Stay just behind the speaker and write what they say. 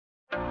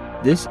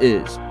This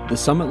is the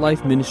Summit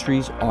Life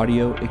Ministries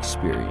audio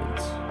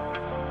experience.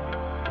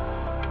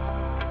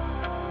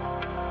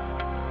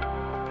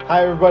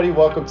 Hi everybody,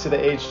 welcome to the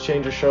Age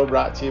Changer Show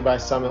brought to you by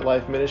Summit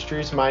Life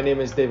Ministries. My name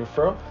is David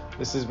Furrow.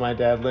 This is my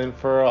dad, Lynn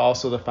Furrow,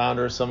 also the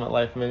founder of Summit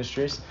Life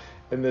Ministries.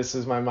 And this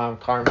is my mom,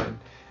 Carmen.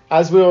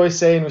 As we always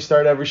say, and we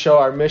start every show,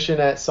 our mission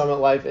at Summit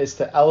Life is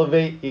to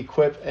elevate,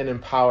 equip, and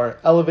empower.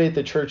 Elevate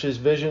the church's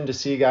vision to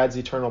see God's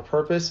eternal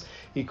purpose,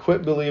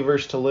 equip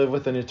believers to live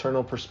with an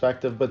eternal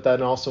perspective, but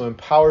then also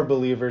empower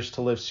believers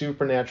to live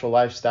supernatural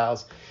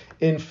lifestyles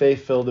in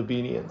faith-filled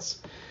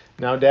obedience.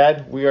 Now,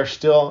 Dad, we are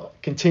still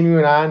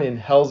continuing on in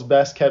Hell's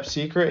Best Kept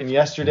Secret, and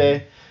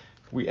yesterday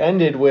we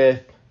ended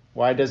with,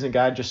 why doesn't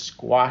God just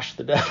squash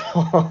the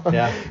devil?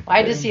 Yeah.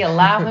 Why does he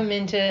allow him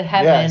into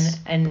heaven, Yes.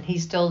 and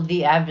he's still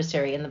the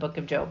adversary in the book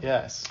of Job?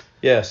 Yes.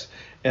 Yes,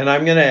 and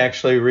I'm going to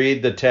actually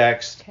read the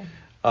text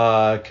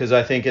because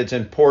I think it's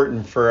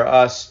important for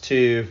us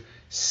to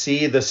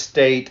see the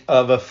state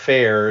of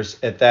affairs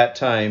at that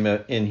time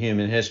in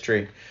human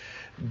history.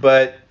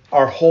 But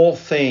our whole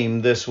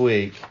theme this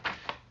week,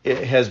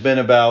 it has been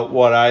about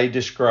what I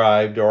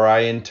described, or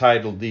I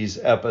entitled these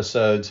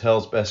episodes,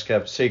 Hell's Best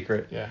Kept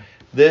Secret. Yeah.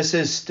 This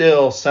is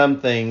still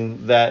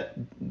something that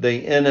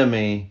the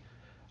enemy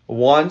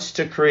wants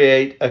to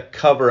create a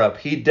cover-up.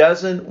 He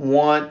doesn't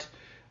want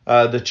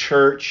the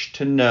church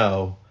to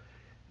know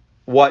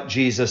what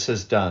Jesus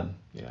has done.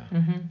 Yeah.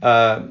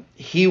 Mm-hmm.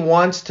 He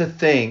wants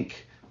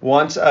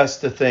us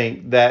to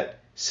think that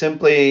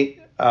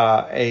simply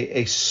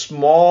a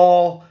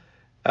small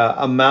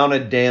amount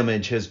of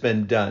damage has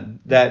been done,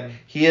 that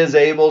he is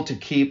able to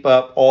keep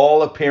up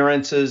all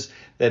appearances,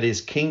 that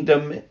his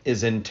kingdom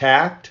is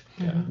intact,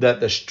 that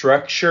the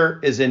structure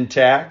is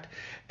intact,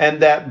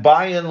 and that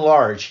by and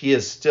large he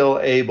is still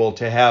able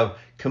to have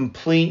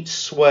complete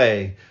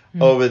sway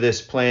over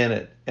this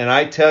planet. And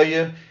I tell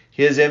you,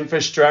 his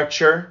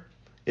infrastructure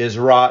is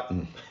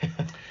rotten.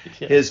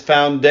 His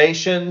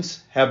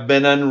foundations have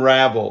been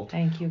unraveled.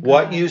 Thank you, God.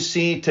 What you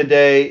see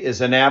today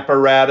is an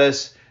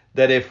apparatus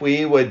that if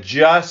we would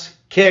just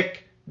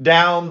kick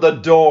down the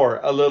door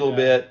a little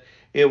bit,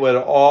 it would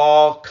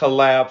all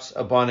collapse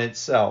upon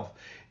itself.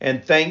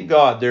 And thank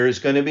God there is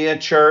going to be a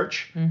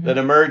church that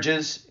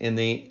emerges in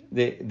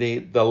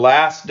the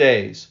last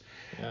days.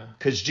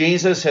 Because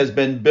Jesus has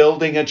been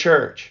building a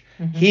church.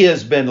 He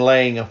has been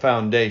laying a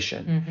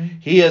foundation.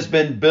 He has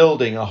been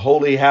building a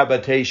holy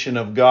habitation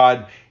of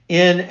God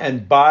in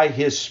and by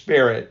his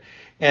Spirit.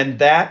 And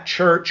that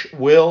church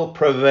will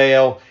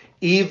prevail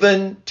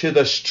even to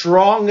the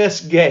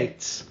strongest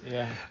gates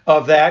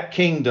of that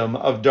kingdom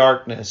of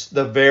darkness,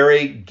 the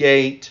very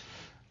gate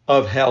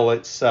of hell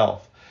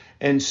itself.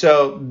 And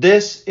so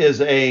this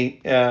is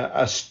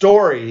a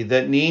story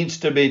that needs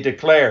to be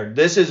declared.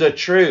 This is a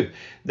truth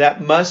that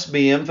must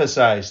be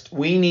emphasized.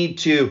 We need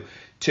to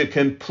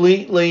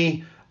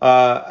completely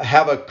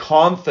have a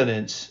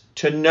confidence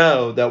to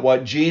know that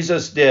what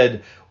Jesus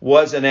did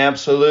was an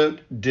absolute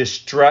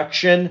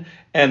destruction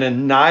and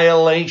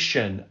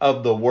annihilation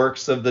of the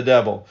works of the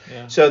devil.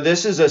 So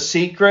this is a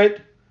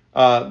secret.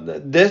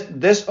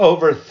 This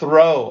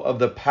overthrow of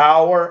the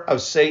power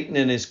of Satan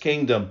and his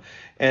kingdom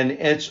and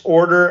its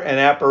order and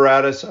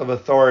apparatus of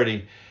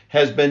authority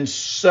has been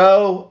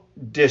so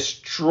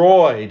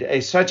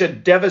destroyed, such a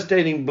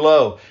devastating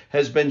blow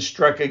has been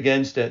struck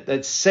against it,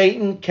 that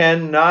Satan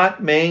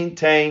cannot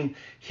maintain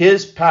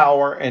his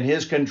power and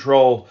his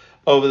control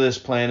over this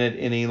planet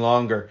any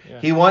longer.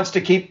 He wants to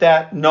keep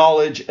that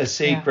knowledge a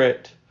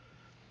secret.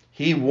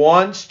 He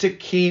wants to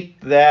keep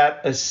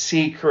that a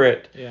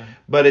secret.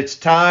 But it's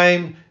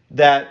time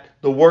that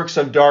the works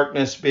of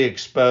darkness be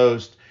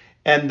exposed,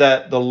 and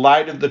that the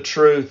light of the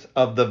truth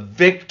of the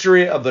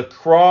victory of the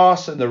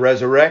cross and the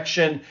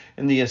resurrection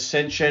and the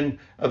ascension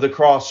of the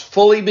cross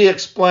fully be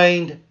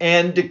explained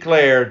and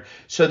declared,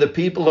 so the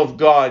people of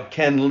God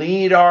can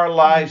lead our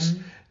lives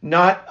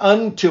not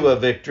unto a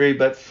victory,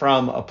 but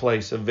from a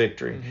place of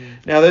victory.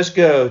 Now let's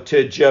go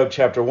to Job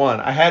chapter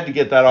 1. I had to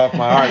get that off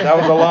my heart. That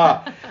was a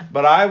lot.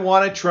 But I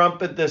want to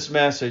trumpet this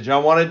message. I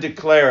want to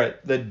declare it.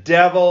 The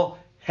devil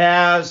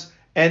has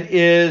and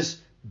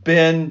is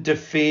been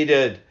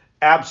defeated.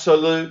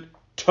 Absolute,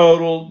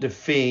 total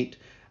defeat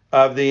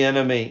of the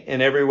enemy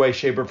in every way,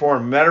 shape, or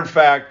form. Matter of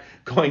fact,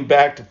 going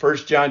back to 1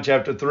 John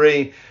chapter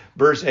 3,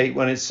 verse 8,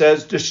 when it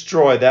says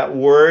destroy, that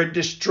word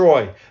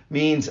destroy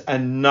means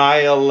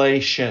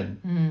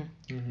annihilation.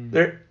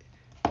 There,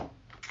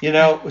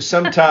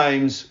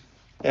 sometimes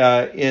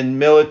in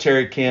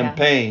military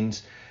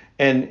campaigns,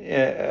 and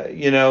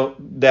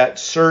that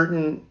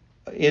certain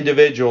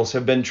individuals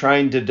have been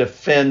trying to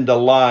defend a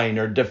line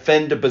or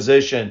defend a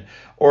position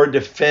or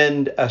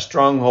defend a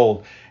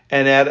stronghold.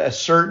 And at a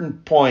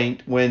certain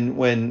point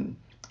when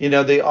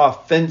the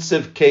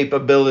offensive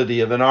capability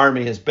of an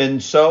army has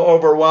been so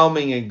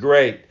overwhelming and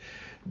great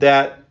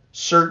that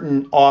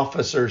certain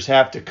officers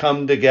have to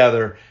come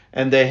together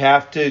and they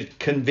have to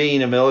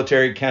convene a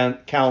military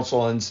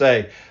council and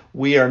say,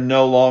 we are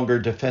no longer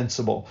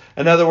defensible.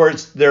 In other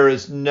words, there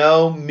is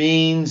no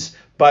means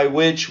by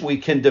which we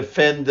can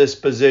defend this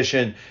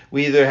position.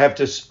 We either have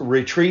to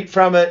retreat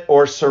from it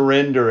or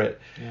surrender it.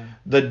 Yeah.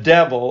 The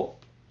devil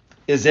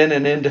is in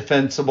an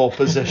indefensible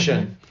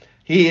position.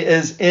 He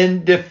is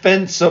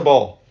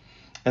indefensible.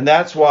 And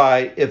that's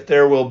why if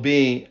there will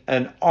be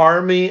an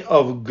army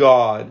of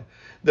God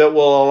that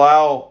will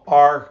allow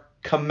our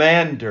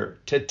commander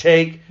to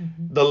take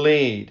the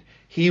lead,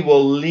 he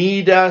will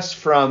lead us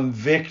from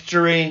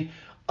victory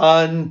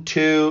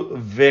unto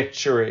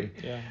victory.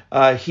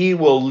 Yeah. He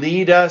will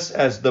lead us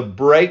as the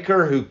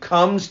breaker who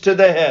comes to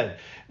the head,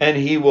 and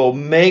he will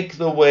make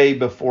the way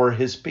before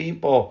his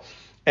people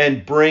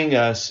and bring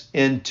us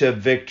into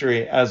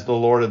victory as the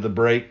Lord of the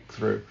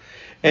breakthrough.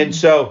 And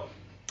so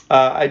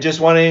I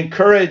just want to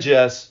encourage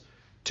us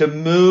to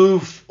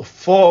move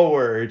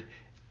forward,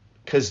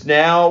 because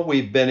now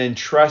we've been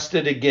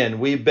entrusted again.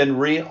 We've been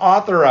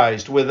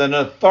reauthorized with an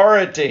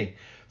authority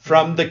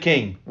from the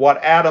King.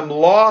 What Adam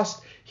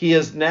lost, he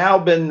has now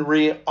been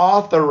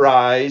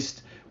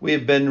reauthorized.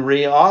 We've been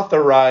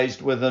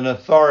reauthorized with an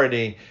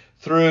authority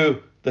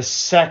through the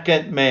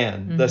second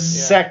man, the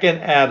second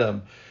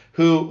Adam,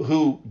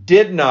 who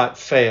did not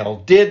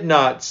fail, did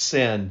not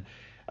sin.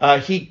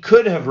 He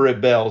could have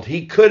rebelled,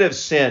 he could have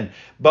sinned,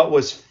 but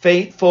was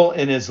faithful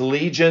in his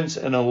allegiance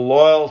and a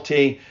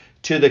loyalty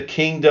to the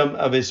kingdom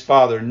of his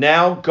Father.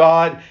 Now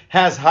God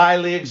has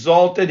highly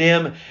exalted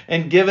him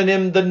and given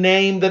him the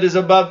name that is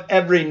above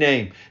every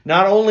name,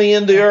 not only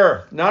in the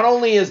earth, not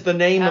only is the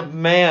name of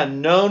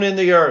man known in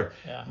the earth,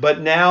 but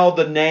now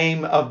the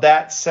name of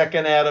that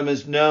second Adam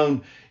is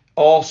known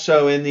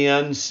also in the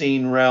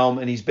unseen realm,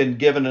 and he's been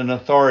given an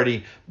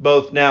authority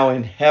both now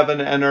in heaven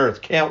and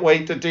earth. Can't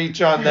wait to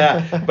teach on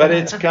that, but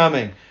it's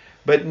coming.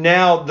 But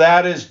now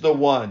that is the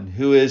one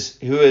who is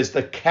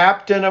the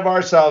captain of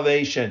our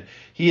salvation.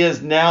 He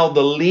is now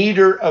the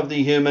leader of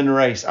the human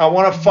race. I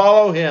want to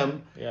follow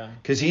him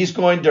because he's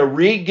going to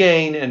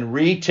regain and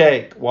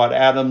retake what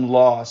Adam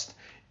lost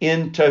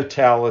in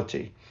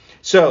totality.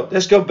 So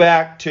let's go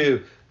back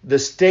to the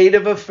state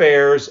of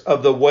affairs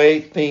of the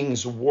way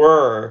things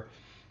were.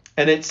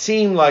 And it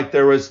seemed like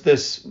there was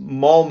this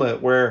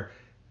moment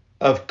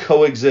of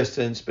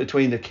coexistence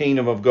between the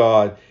kingdom of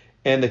God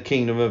and the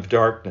kingdom of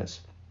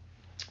darkness.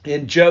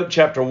 In Job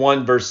chapter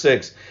 1, verse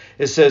 6,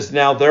 it says,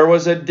 "Now there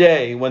was a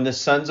day when the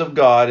sons of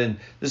God," and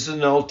this is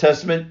an Old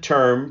Testament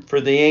term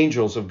for the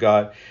angels of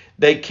God,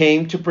 "they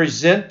came to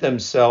present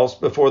themselves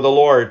before the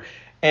Lord.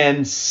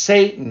 And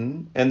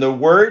Satan," and the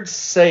word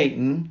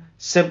Satan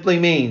simply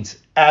means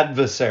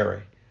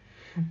adversary.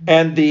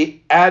 And the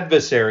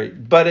adversary,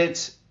 but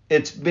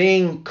it's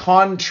being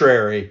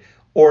contrary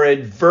or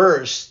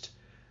adverse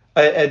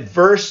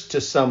to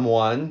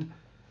someone,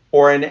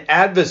 or an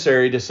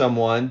adversary to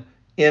someone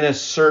in a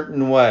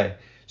certain way.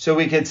 So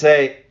we could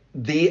say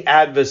the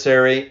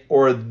adversary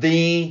or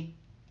the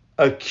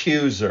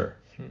accuser.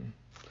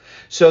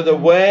 So the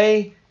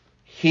way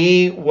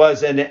he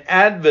was an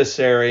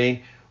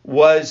adversary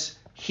was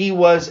he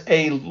was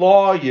a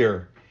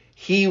lawyer.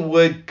 He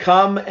would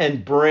come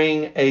and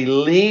bring a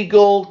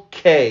legal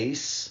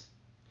case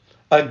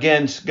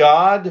against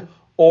God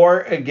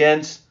or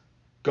against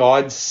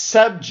God's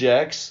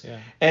subjects,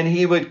 and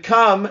he would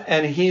come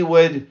and he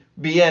would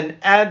be an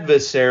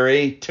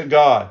adversary to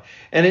God.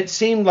 And it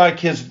seemed like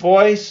his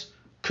voice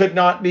could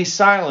not be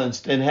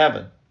silenced in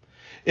heaven.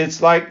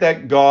 It's like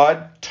that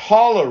God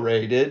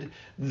tolerated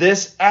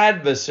this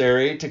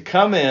adversary to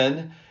come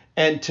in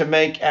and to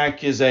make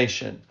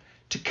accusation,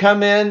 to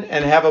come in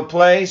and have a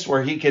place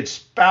where he could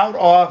spout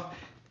off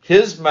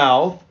his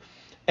mouth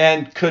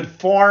and could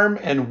form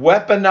and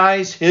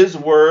weaponize his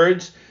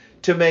words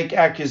to make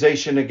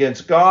accusation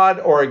against God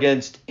or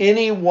against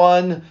any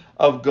one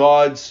of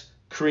God's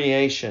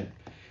creation.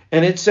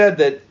 And it said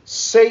that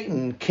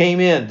Satan came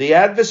in. The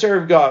adversary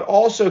of God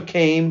also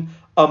came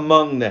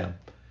among them.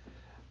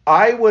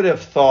 I would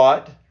have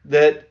thought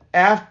that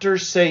after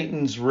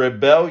Satan's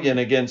rebellion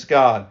against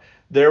God,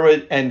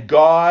 and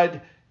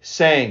God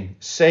saying,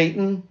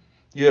 "Satan,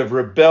 you have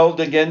rebelled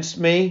against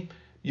me.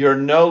 You're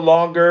no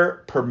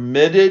longer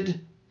permitted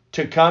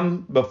to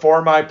come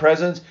before my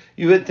presence,"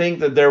 you would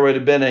think that there would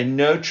have been a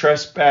no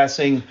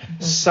trespassing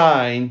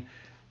sign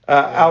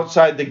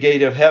outside the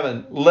gate of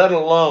heaven, let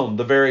alone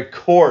the very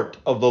court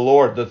of the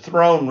Lord, the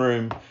throne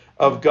room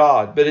of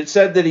God. But it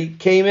said that he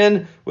came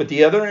in with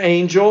the other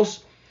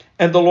angels,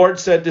 and the Lord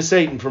said to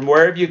Satan, "From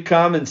where have you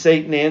come?" And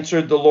Satan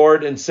answered the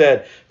Lord and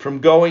said, "From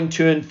going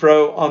to and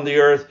fro on the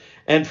earth,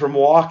 and from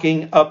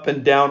walking up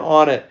and down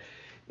on it."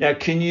 Now,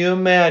 can you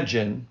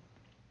imagine?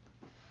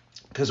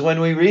 Because when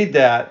we read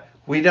that,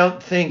 we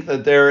don't think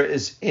that there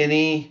is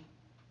any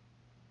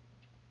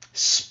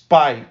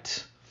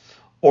spite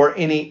or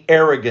any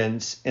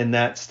arrogance in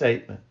that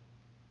statement.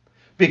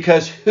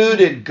 Because who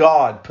did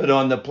God put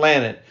on the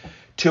planet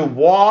to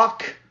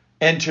walk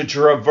and to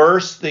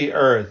traverse the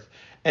earth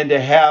and to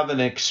have an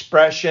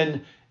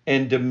expression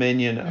and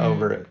dominion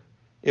over it?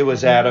 It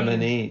was Adam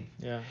and Eve.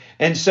 Yeah.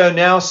 And so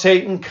now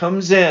Satan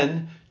comes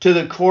in to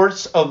the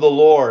courts of the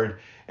Lord,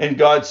 and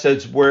God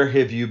says, "Where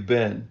have you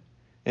been?"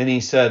 And he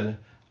said,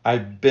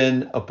 "I've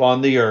been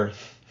upon the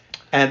earth.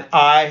 and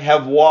I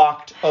have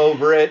walked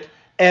over it,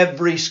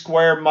 every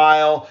square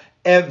mile,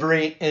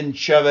 every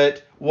inch of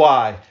it.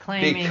 Why?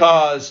 Claiming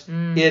Because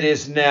it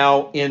is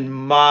now in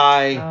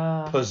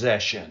my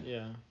possession.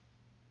 Yeah.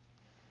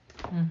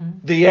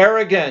 The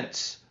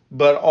arrogance,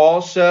 but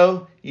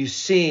also you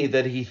see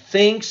that he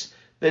thinks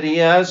that he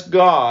has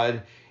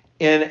God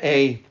in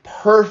a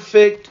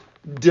perfect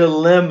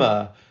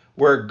dilemma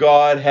where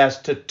God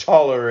has to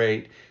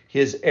tolerate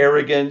his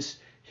arrogance,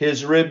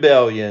 his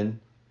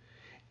rebellion,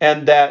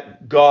 and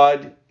that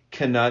God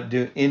cannot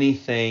do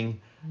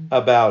anything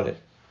about it.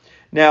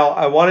 Now,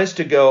 I want us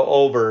to go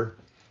over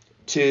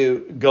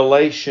to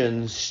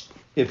Galatians,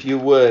 if you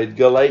would,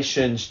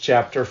 Galatians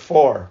chapter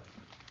 4.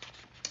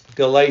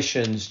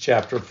 Galatians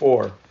chapter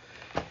 4.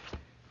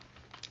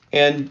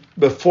 And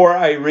before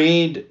I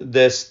read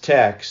this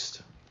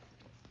text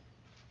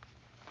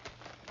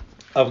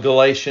of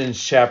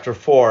Galatians chapter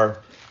 4,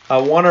 I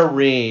want to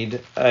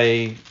read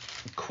a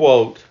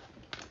quote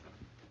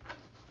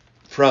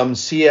from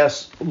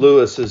C.S.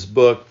 Lewis's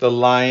book, The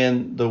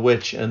Lion, the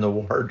Witch, and the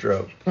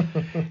Wardrobe.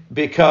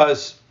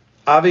 Because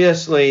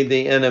obviously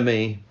the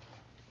enemy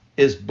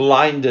is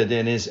blinded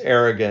in his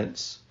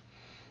arrogance.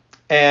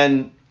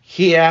 And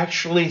he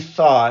actually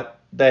thought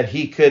that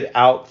he could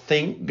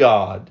outthink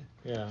God,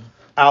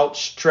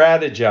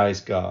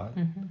 out-strategize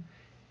God,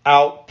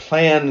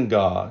 out-plan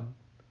God,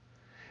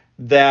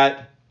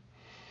 that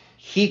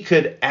he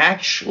could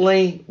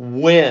actually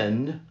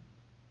win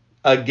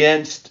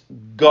against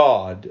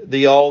God,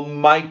 the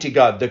Almighty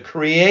God. The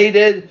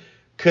created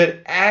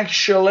could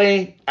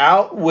actually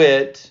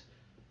outwit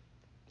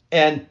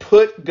and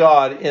put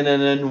God in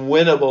an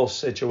unwinnable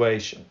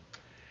situation.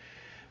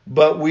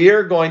 But we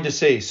are going to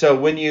see. So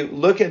when you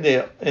look at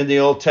in the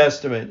Old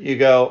Testament, you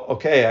go,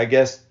 okay, I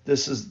guess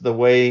this is the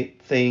way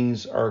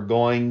things are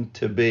going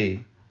to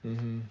be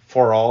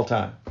for all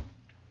time.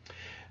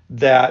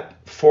 That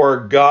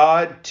for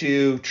God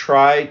to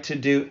try to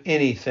do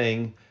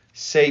anything,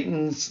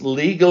 Satan's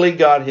legally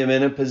got him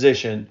in a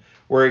position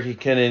where he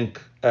can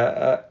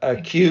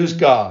accuse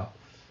God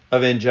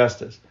of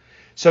injustice.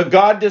 So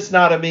God does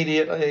not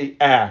immediately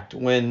act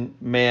when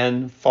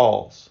man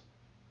falls.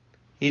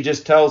 He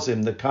just tells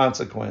him the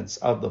consequence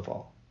of the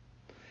fall.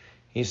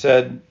 He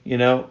said,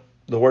 the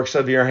works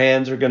of your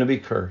hands are going to be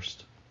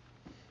cursed.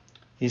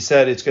 He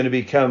said it's going to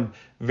become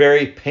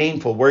very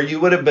painful. Where you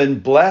would have been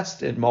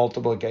blessed in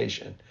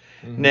multiplication,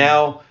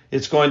 now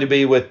it's going to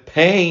be with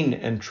pain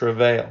and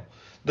travail.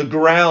 The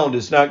ground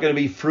is not going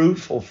to be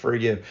fruitful for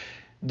you.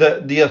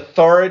 The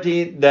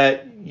authority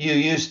that you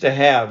used to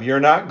have, you're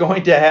not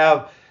going to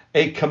have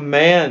a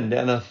command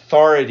and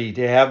authority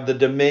to have the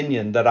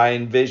dominion that I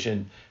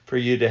envision for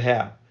you to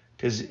have,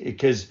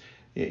 because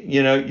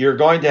you're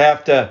going to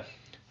have to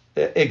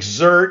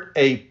exert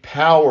a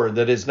power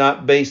that is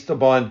not based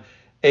upon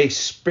a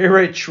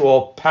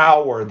spiritual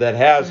power that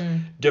has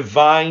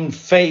divine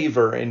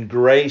favor and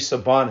grace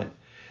upon it.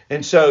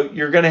 And so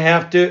you're going to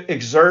have to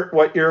exert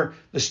what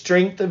the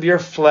strength of your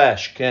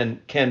flesh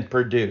can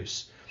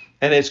produce.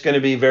 And it's going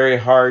to be very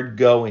hard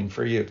going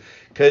for you,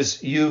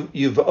 because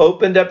you've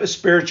opened up a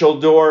spiritual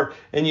door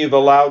and you've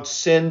allowed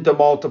sin to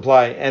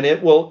multiply, and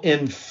it will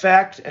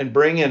infect and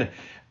bring in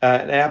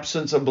an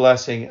absence of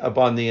blessing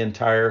upon the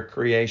entire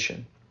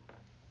creation.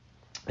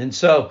 And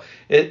so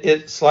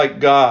it's like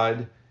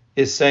God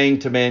is saying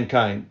to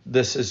mankind,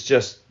 this is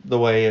just the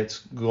way it's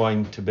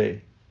going to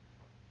be.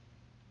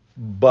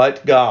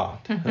 But God,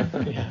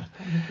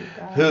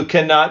 who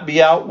cannot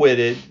be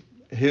outwitted,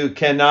 who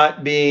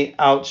cannot be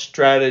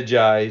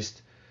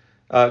out-strategized,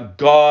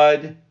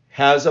 God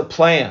has a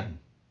plan.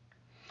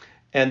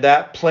 And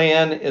that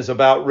plan is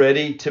about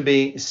ready to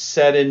be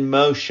set in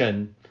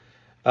motion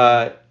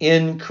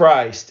in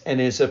Christ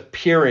and is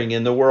appearing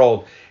in the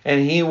world.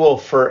 And he will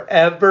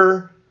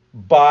forever,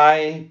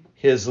 by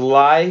his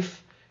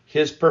life,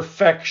 his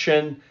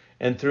perfection,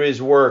 and through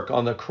his work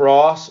on the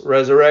cross,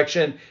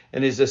 resurrection,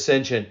 and his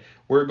ascension,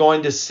 we're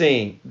going to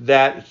see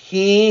that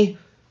he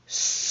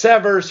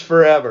severs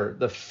forever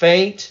the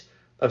fate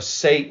of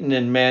Satan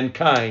and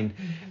mankind.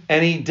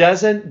 And he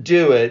doesn't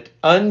do it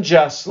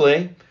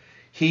unjustly.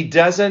 He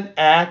doesn't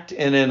act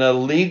in an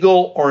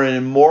illegal or an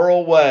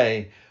immoral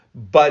way,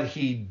 but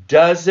he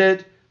does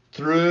it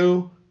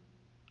through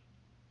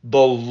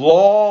the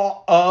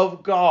law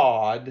of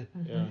God.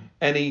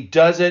 And he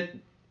does it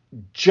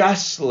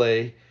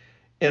justly,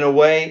 in a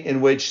way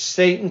in which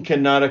Satan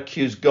cannot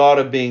accuse God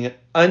of being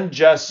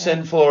unjust,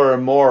 sinful, or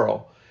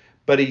immoral.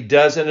 But he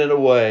does it in a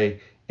way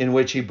in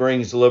which he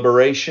brings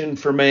liberation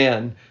for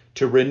man,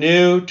 to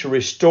renew, to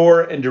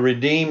restore, and to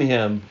redeem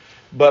him,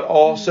 but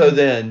also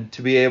then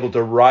to be able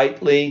to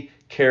rightly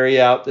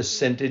carry out the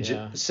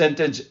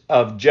sentence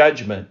of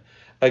judgment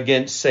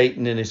against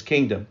Satan and his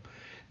kingdom.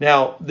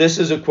 Now, this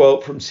is a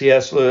quote from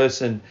C.S.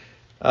 Lewis, and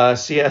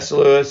C.S.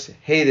 Lewis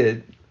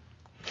hated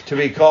to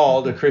be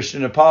called a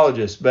Christian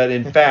apologist, but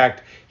in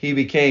fact, he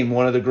became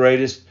one of the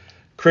greatest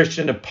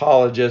Christian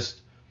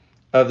apologists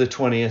of the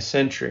 20th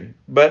century.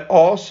 But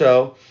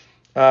also,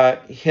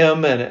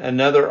 him and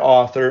another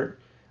author,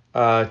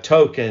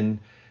 Tolkien,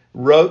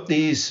 wrote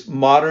these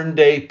modern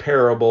day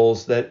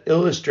parables that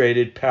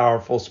illustrated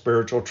powerful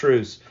spiritual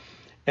truths.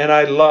 And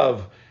I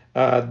love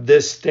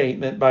this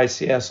statement by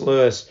C.S.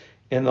 Lewis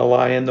in The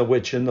Lion, the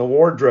Witch, and the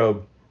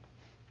Wardrobe.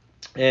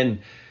 And,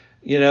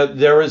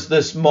 there was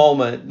this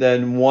moment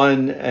then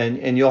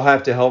and you'll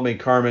have to help me,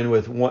 Carmen,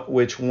 with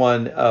which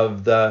one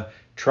of the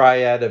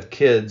triad of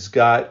kids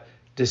got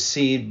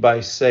deceived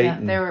by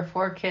Satan. Yeah, there were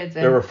 4 kids.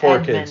 There were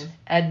 4 kids.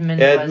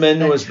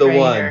 Edmund was the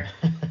one.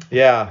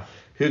 Yeah,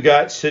 who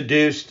got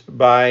seduced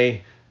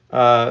by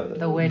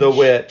the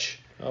witch.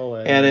 Oh,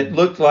 and it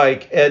looked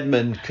like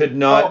Edmund could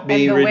not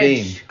be and the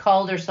redeemed. Witch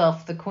called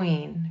herself the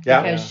queen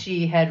because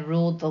she had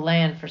ruled the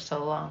land for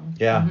so long.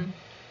 Yeah. Mm-hmm.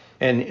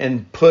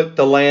 And put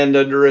the land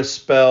under a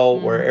spell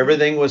where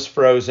everything was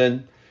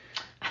frozen.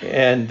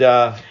 And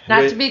not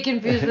to be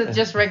confused with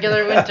just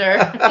regular winter.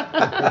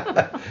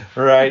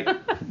 Right.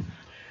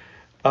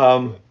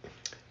 But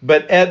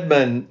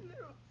Edmund,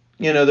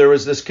 there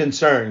was this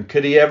concern.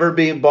 Could he ever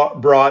be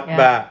brought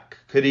back?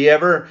 Could he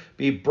ever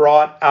be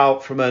brought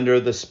out from under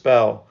the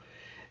spell?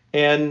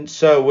 And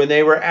so when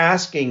they were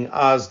asking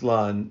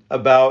Aslan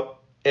about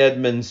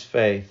Edmund's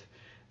faith,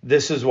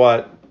 this is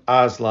what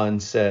Aslan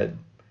said.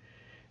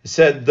 He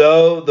said,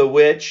 though the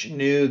witch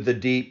knew the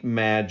deep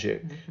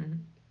magic,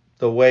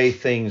 the way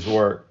things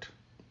worked,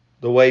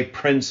 the way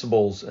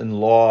principles and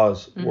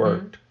laws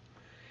worked,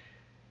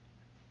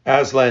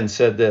 Aslan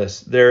said this,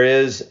 there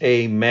is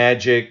a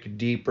magic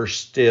deeper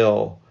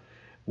still,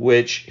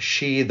 which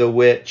she, the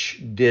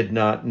witch, did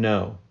not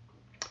know.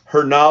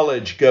 Her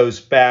knowledge goes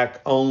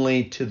back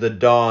only to the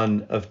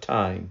dawn of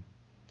time.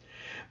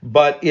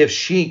 But if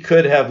she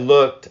could have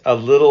looked a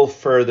little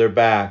further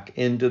back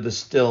into the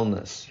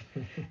stillness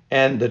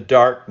and the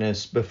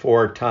darkness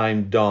before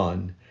time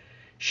dawned,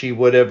 she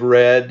would have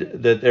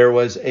read that there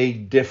was a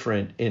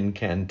different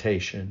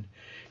incantation.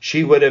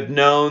 She would have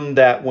known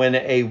that when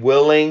a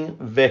willing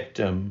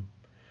victim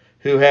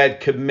who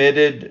had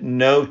committed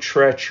no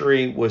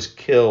treachery was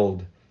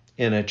killed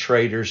in a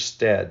traitor's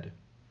stead,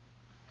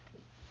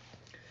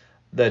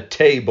 the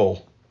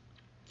table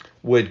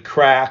would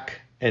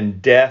crack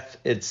and death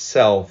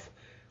itself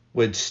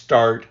would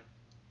start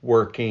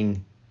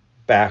working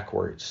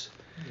backwards.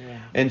 Yeah.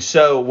 And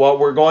so what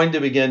we're going to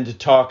begin to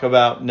talk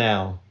about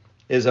now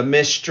is a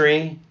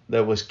mystery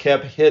that was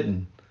kept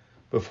hidden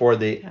before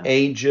the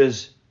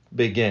ages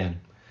began.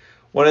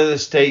 One of the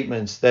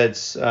statements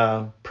that's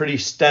pretty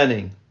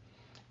stunning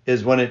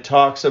is when it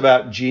talks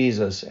about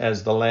Jesus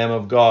as the Lamb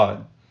of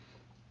God.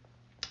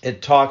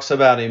 It talks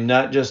about him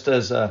not just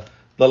as the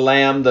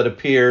Lamb that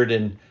appeared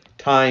in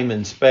time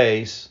and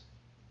space,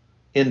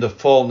 in the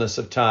fullness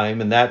of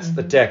time, and that's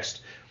the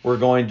text we're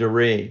going to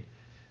read.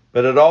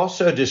 But it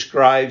also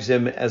describes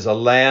him as a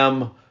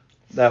lamb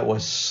that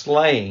was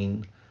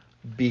slain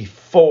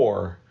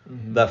before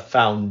the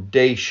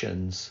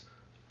foundations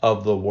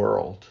of the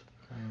world.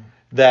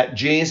 That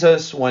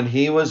Jesus, when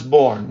he was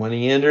born, when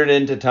he entered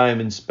into time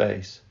and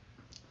space,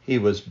 he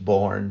was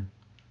born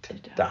to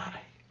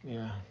die.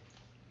 Yeah.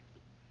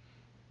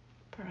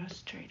 For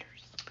us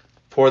traitors.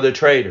 For the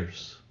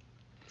traitors.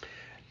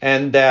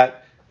 And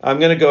that I'm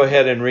going to go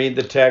ahead and read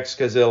the text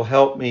because it'll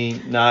help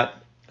me not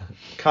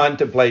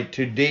contemplate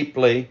too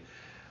deeply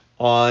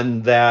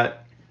on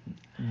that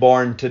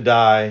born to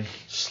die,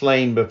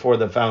 slain before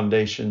the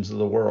foundations of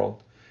the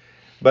world.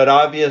 But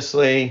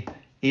obviously,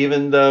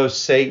 even though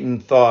Satan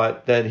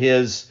thought that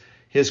his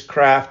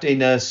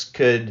craftiness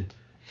could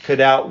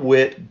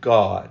outwit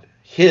God,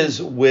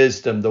 his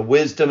wisdom, the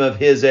wisdom of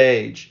his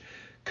age,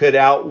 could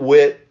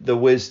outwit the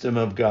wisdom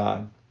of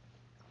God,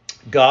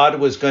 God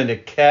was going to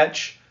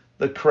catch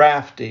the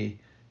crafty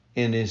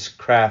in his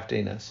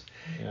craftiness.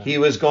 Yeah. He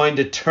was going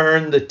to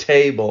turn the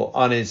table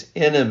on his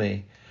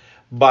enemy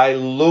by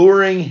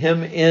luring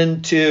him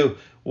into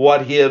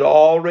what he had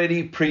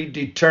already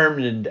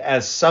predetermined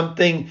as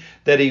something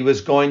that he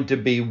was going to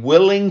be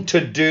willing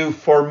to do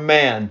for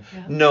man,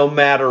 no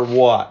matter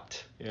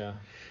what. Yeah.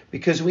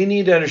 Because we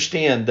need to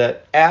understand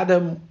that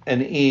Adam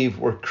and Eve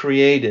were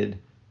created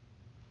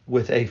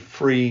with a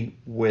free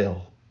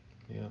will.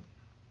 Yeah.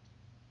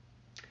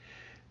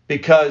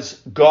 Because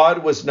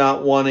God was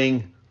not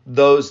wanting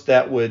those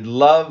that would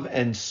love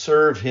and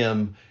serve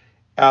him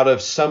out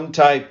of some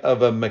type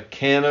of a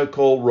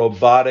mechanical,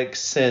 robotic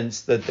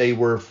sense that they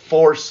were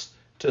forced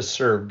to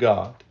serve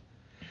God.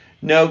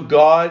 No,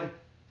 God,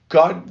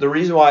 the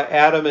reason why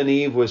Adam and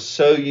Eve was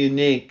so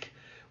unique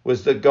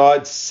was that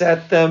God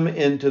set them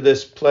into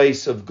this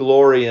place of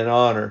glory and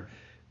honor.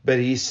 But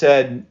he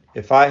said,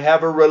 if I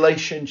have a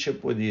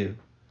relationship with you,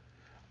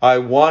 I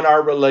want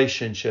our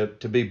relationship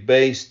to be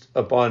based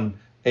upon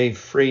a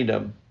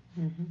freedom.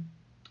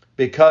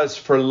 Because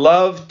for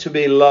love to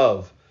be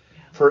love,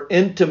 for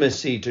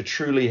intimacy to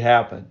truly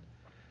happen,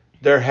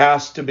 there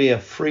has to be a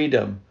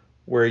freedom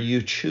where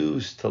you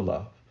choose to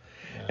love.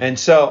 Yeah. And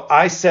so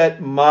I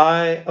set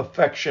my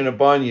affection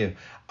upon you.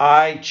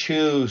 I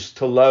choose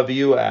to love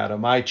you,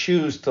 Adam. I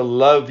choose to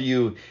love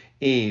you,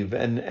 Eve.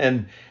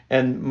 And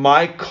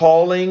my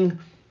calling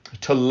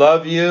to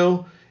love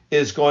you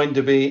is going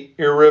to be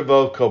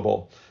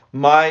irrevocable.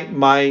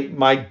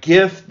 my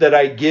gift that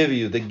I give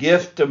you, the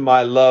gift of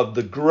my love,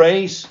 the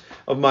grace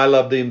of my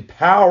love, the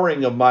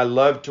empowering of my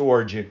love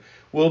towards you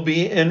will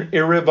be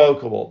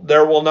irrevocable.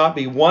 There will not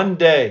be one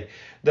day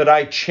that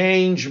I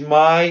change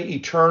my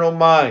eternal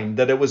mind,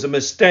 that it was a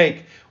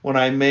mistake when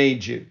I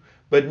made you.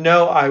 But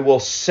no, I will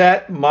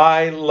set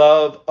my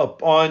love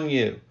upon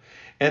you.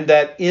 And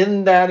that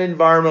in that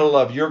environment of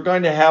love, you're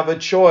going to have a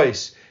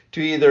choice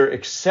to either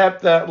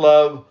accept that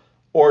love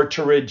or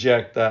to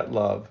reject that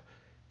love.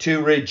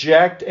 To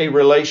reject a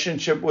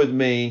relationship with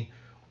me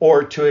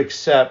or to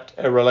accept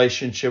a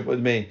relationship with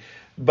me.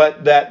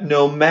 But that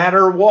no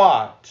matter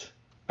what,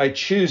 I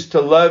choose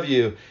to love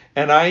you.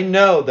 And I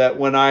know that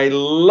when I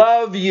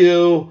love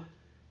you,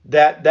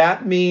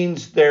 that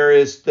means there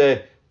is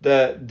the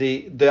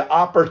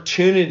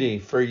opportunity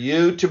for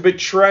you to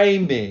betray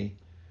me.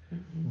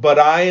 But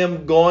I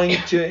am going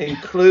to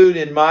include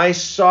in my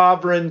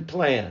sovereign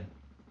plan,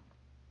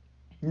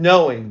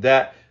 knowing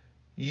that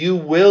you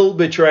will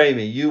betray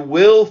me, you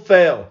will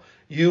fail,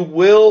 you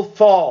will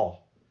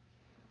fall,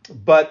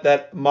 but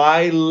that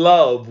my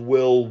love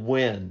will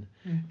win.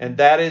 And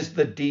that is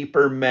the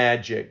deeper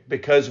magic,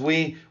 because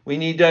we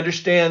need to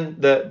understand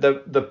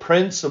the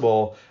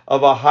principle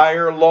of a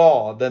higher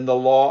law than the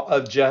law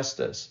of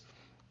justice.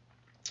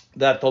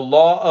 That the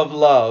law of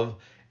love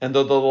and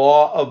the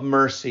law of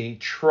mercy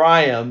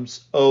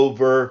triumphs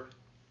over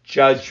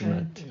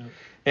judgment. Yeah.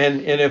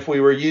 And if we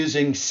were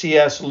using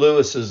C.S.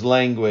 Lewis's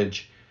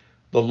language,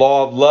 the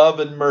law of love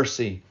and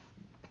mercy,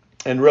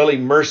 and really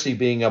mercy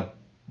being a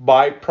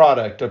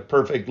byproduct of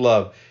perfect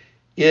love,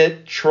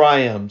 it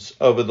triumphs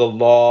over the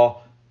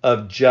law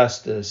of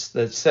justice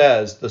that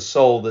says the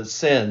soul that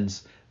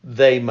sins,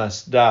 they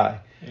must die.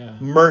 Yeah.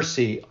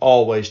 Mercy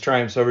always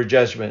triumphs over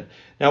judgment.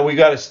 Now we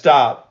got to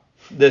stop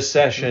this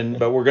session,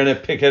 but we're going to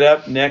pick it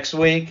up next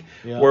week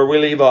where we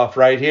leave off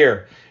right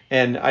here.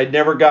 And I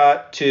never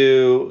got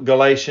to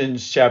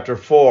Galatians chapter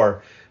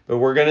 4, but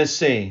we're going to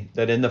see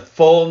that in the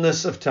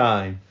fullness of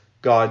time,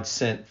 God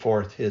sent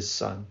forth his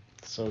Son.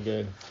 So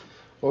good.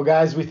 Well,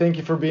 guys, we thank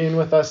you for being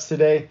with us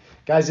today.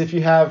 Guys, if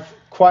you have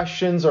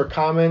questions or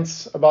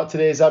comments about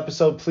today's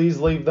episode, please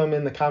leave them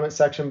in the comment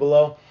section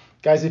below.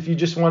 Guys, if you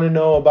just want to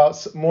know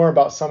more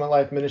about Summit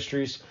Life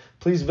Ministries,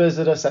 please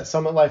visit us at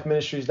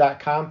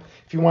summitlifeministries.com.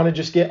 If you want to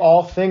just get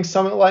all things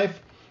Summit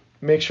Life,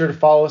 make sure to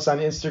follow us on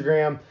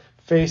Instagram,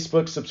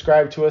 Facebook,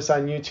 subscribe to us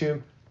on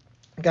YouTube.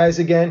 Guys,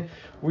 again,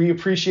 we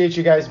appreciate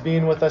you guys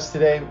being with us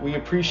today. We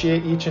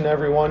appreciate each and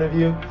every one of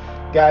you.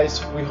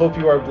 Guys, we hope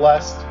you are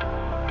blessed.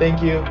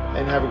 Thank you,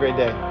 and have a great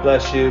day.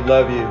 Bless you.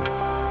 Love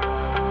you.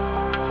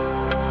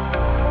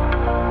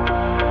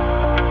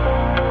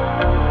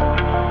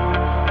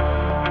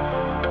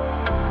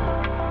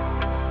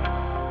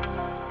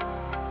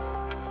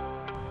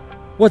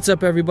 What's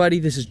up, everybody?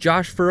 This is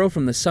Josh Furrow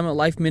from the Summit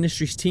Life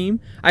Ministries team.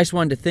 I just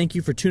wanted to thank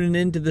you for tuning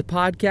in to the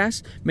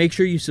podcast. Make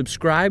sure you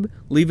subscribe,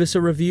 leave us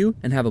a review,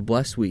 and have a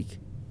blessed week.